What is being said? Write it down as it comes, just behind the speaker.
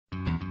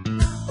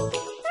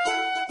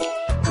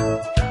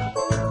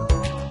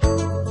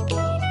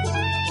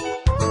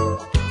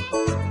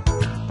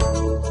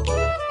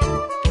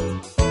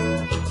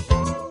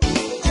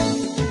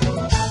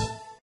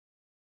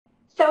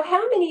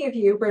of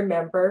you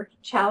remember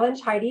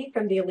Challenge Heidi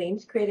from the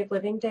Aleene's Creative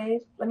Living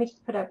days? Let me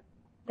just put up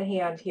the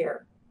hand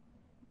here.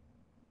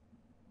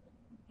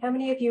 How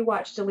many of you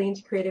watched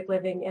Aleene's Creative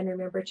Living and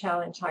remember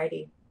Challenge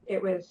Heidi?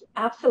 It was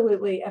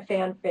absolutely a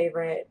fan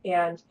favorite,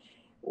 and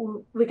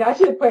we got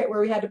to the point where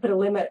we had to put a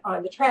limit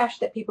on the trash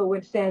that people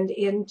would send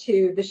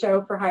into the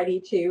show for Heidi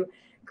to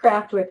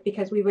craft with,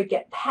 because we would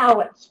get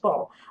pallets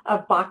full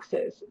of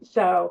boxes.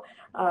 So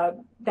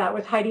that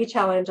was Heidi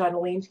Challenge on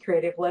Aleene's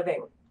Creative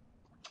Living.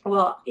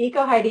 Well,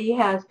 EcoHeidi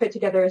has put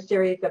together a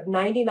series of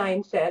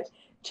 99-cent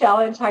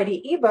Challenge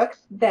Heidi ebooks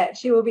that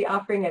she will be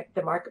offering at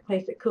the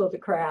marketplace at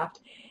Cool2Craft.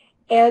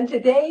 And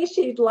today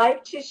she'd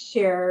like to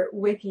share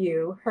with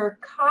you her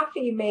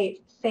Coffee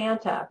Mate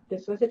Santa.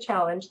 This was a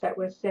challenge that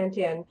was sent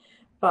in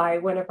by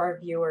one of our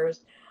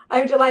viewers.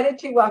 I'm delighted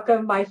to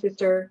welcome my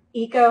sister,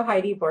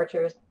 EcoHeidi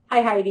Borchers.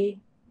 Hi, Heidi.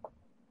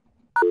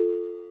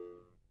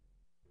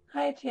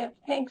 Hi, Tiff.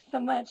 Thanks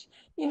so much.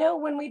 You know,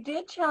 when we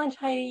did Challenge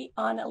Heidi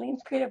on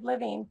Aleene's Creative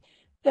Living,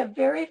 the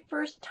very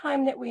first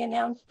time that we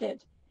announced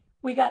it,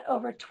 we got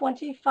over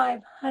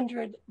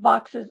 2,500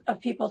 boxes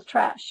of people's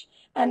trash.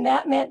 And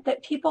that meant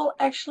that people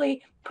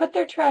actually put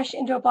their trash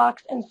into a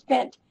box and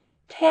spent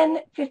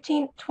 $10,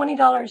 $15,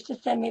 $20 to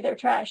send me their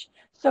trash.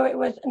 So it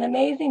was an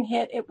amazing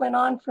hit. It went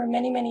on for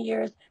many, many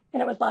years,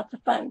 and it was lots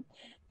of fun.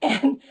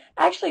 And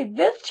actually,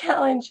 this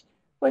challenge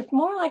was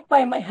more like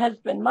by my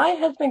husband. My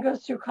husband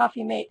goes through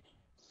Coffee Mate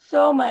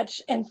so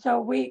much, and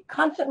so we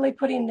constantly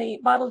putting the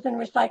bottles in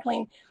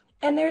recycling.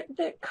 And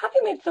the Coffee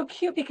Mate's so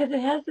cute because it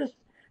has this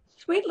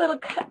sweet little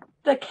cap.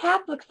 The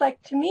cap looks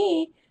like, to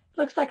me,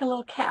 looks like a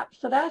little cap.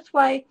 So that's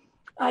why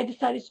I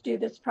decided to do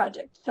this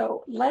project.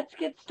 So let's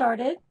get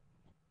started.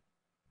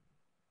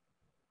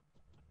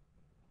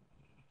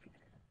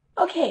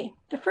 Okay,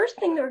 the first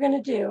thing that we're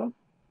going to do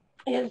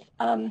is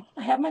I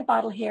have my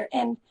bottle here,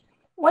 and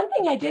one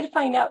thing I did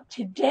find out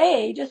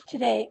today, just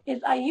today,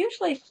 is I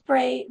usually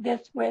spray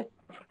this with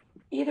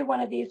either one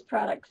of these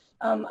products.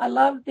 I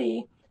love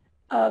the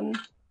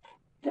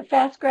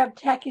Fast Grab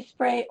Tacky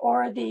Spray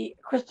or the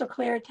Crystal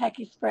Clear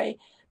Tacky Spray.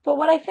 But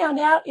what I found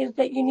out is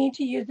that you need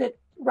to use it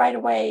right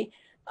away.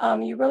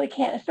 You really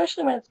can't,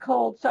 especially when it's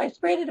cold. So I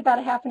sprayed it about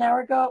a half an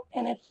hour ago,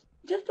 and it's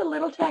just a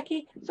little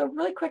tacky. So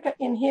really quick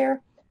in here.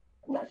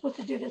 I'm not supposed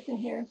to do this in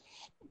here.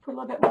 Put a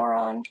little bit more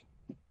on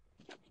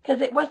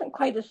because it wasn't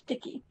quite as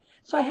sticky.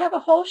 So I have a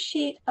whole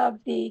sheet of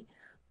the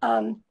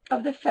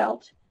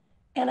felt,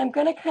 and I'm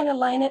going to kind of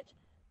line it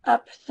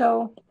up.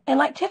 So, and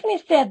like Tiffany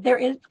said, there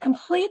is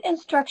complete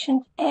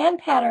instructions and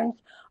patterns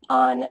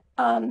on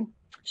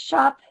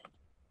shop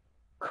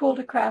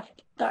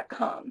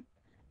Cool2Craft.com.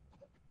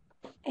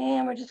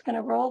 And we're just going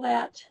to roll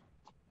that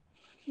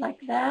like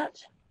that.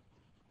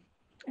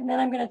 And then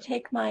I'm going to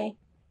take my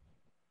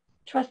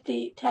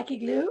trusty tacky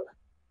glue,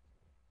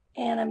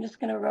 and I'm just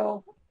going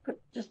to put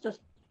just a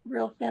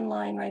real thin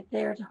line right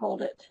there to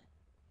hold it.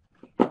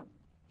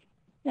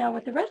 Now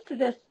with the rest of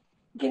this,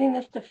 getting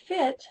this to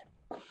fit,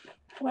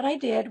 what I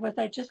did was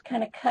I just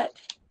kind of cut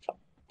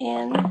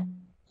in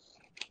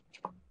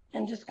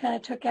and just kind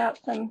of took out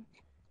some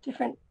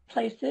different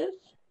places.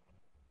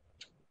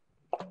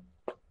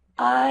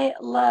 I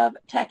love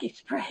tacky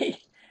spray.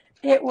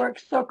 It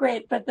works so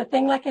great, but the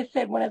thing, like I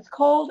said, when it's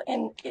cold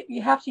and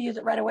you have to use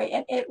it right away,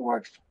 and it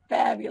works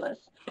fabulous.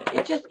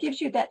 It just gives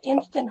you that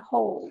instant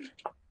hold.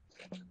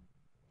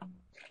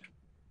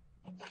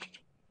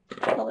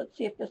 So let's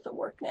see if this will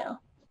work now.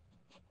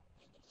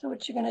 So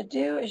what you're going to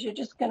do is you're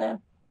just going to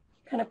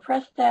kind of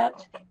press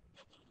that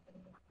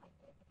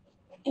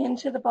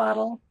into the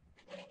bottle,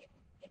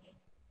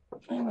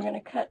 and we're going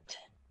to cut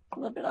a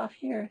little bit off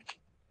here.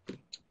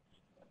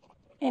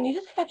 And you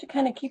just have to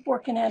kind of keep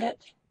working at it.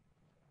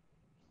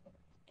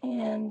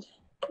 And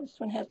this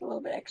one has a little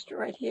bit extra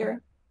right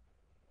here.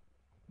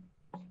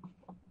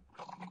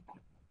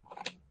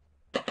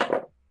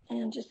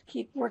 And just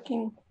keep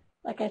working.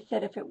 Like I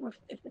said, if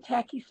the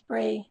tacky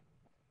spray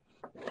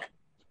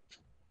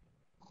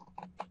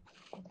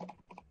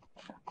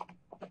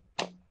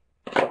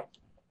so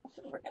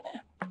we're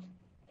gonna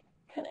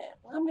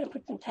I'm gonna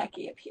put some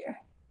tacky up here.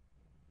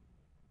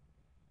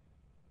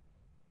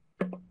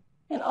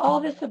 And all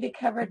this will be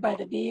covered by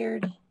the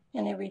beard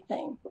and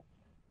everything.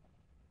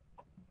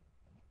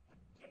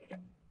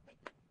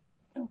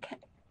 Okay.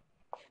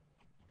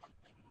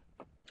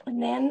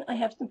 And then I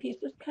have some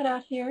pieces cut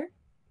out here.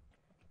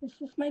 This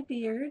is my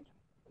beard.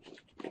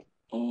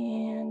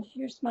 And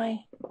here's my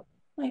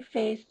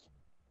face.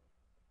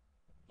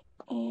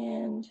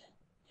 And,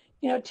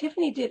 you know,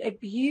 Tiffany did a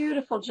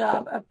beautiful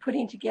job of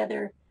putting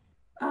together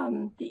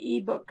the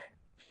ebook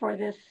for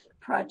this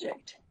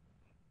project.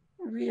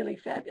 Really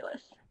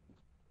fabulous.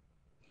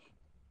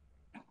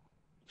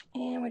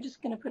 And we're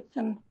just going to put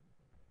some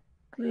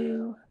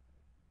glue.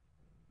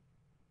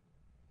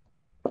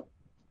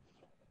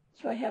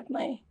 So I have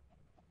my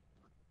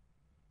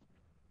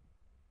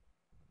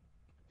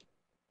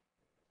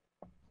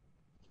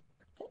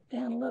put that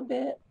down a little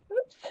bit.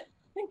 Oops,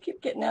 I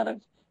keep getting out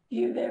of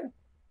view there.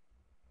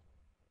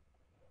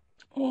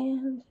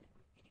 And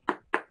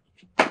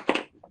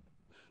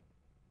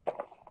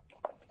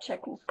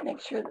check and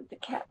make sure that the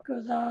cap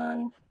goes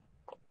on.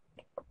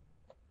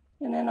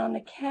 And then on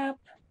the cap,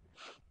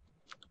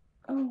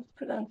 let's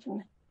put on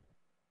some,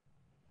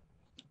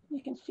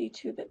 you can see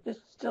too that this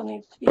still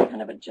needs to be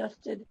kind of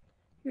adjusted.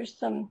 Here's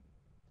some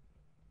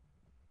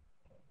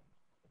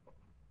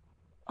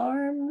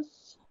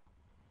arms,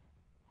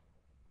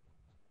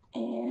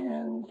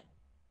 and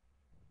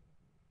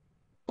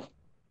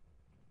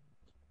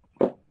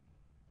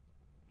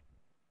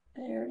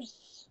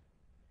there's,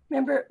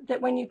 remember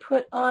that when you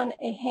put on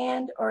a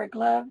hand or a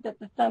glove that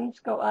the thumbs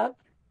go up.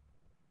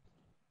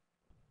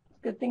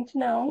 Good thing to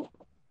know.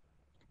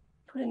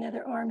 Put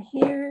another arm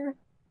here.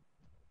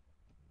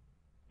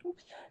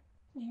 Oops,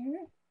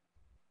 there.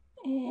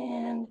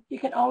 And you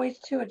can always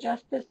too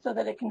adjust this so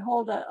that it can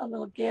hold a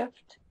little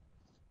gift.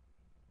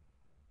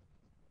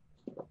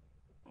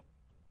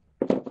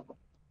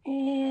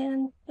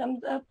 And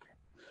thumbs up.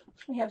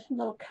 We have some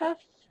little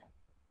cuffs.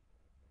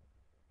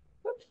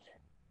 Whoops.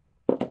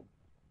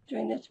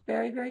 Doing this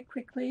very, very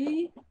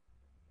quickly.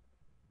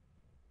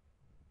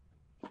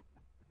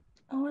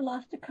 Oh, I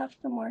lost a cuff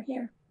somewhere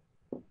here.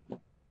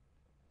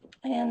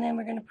 And then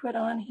we're going to put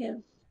on his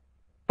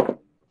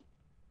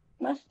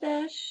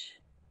mustache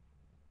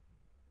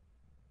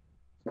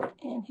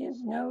and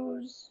his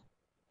nose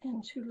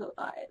and two little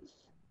eyes.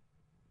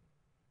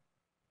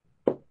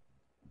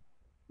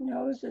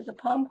 Nose is a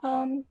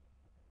pom-pom.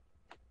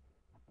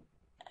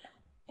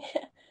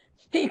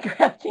 Speed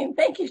crafting.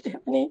 Thank you,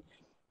 Stephanie.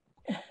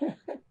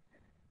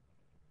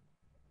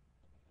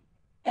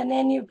 And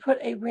then you put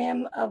a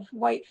rim of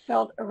white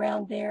felt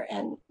around there,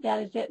 and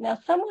that is it. Now,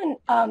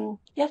 someone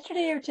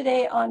yesterday or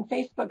today on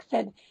Facebook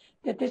said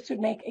that this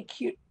would make a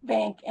cute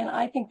bank, and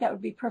I think that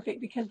would be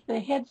perfect because the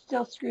head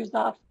still screws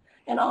off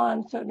and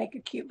on, so it would make a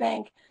cute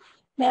bank.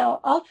 Now,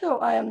 also,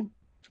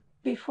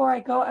 before I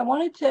go, I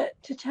wanted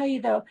to tell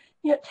you, though,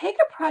 take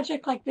a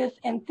project like this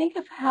and think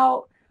of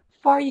how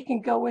far you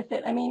can go with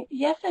it. I mean,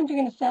 yes, I'm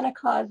doing a Santa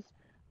Claus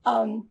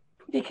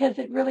because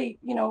it really,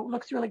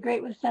 looks really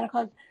great with Santa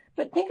Claus.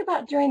 But think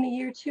about during the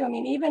year, too. I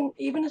mean,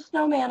 even a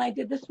snowman, I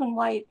did this one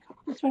white.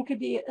 This one could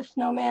be a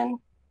snowman.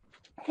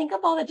 Think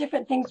of all the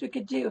different things we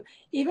could do.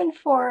 Even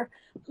for,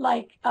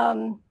 like,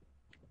 the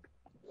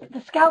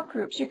scout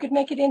groups. You could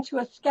make it into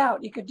a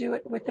scout. You could do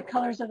it with the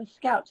colors of the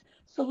scouts.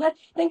 So let's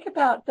think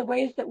about the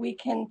ways that we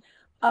can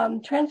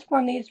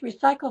transform these,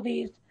 recycle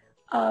these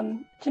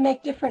to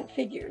make different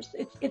figures.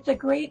 It's a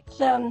great,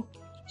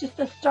 just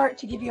a start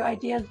to give you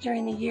ideas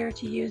during the year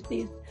to use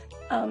these.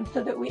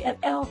 So that an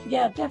elf,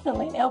 yeah,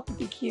 definitely, an elf would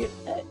be cute.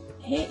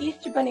 Hey,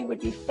 Easter Bunny would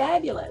be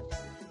fabulous.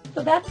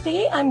 So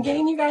I'm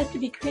getting you guys to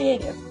be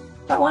creative.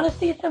 So I want to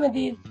see some of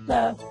these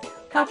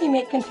coffee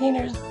mate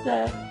containers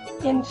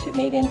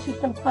made into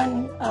some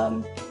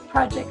fun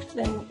projects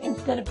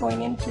instead of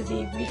going into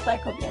the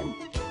recycle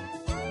bin.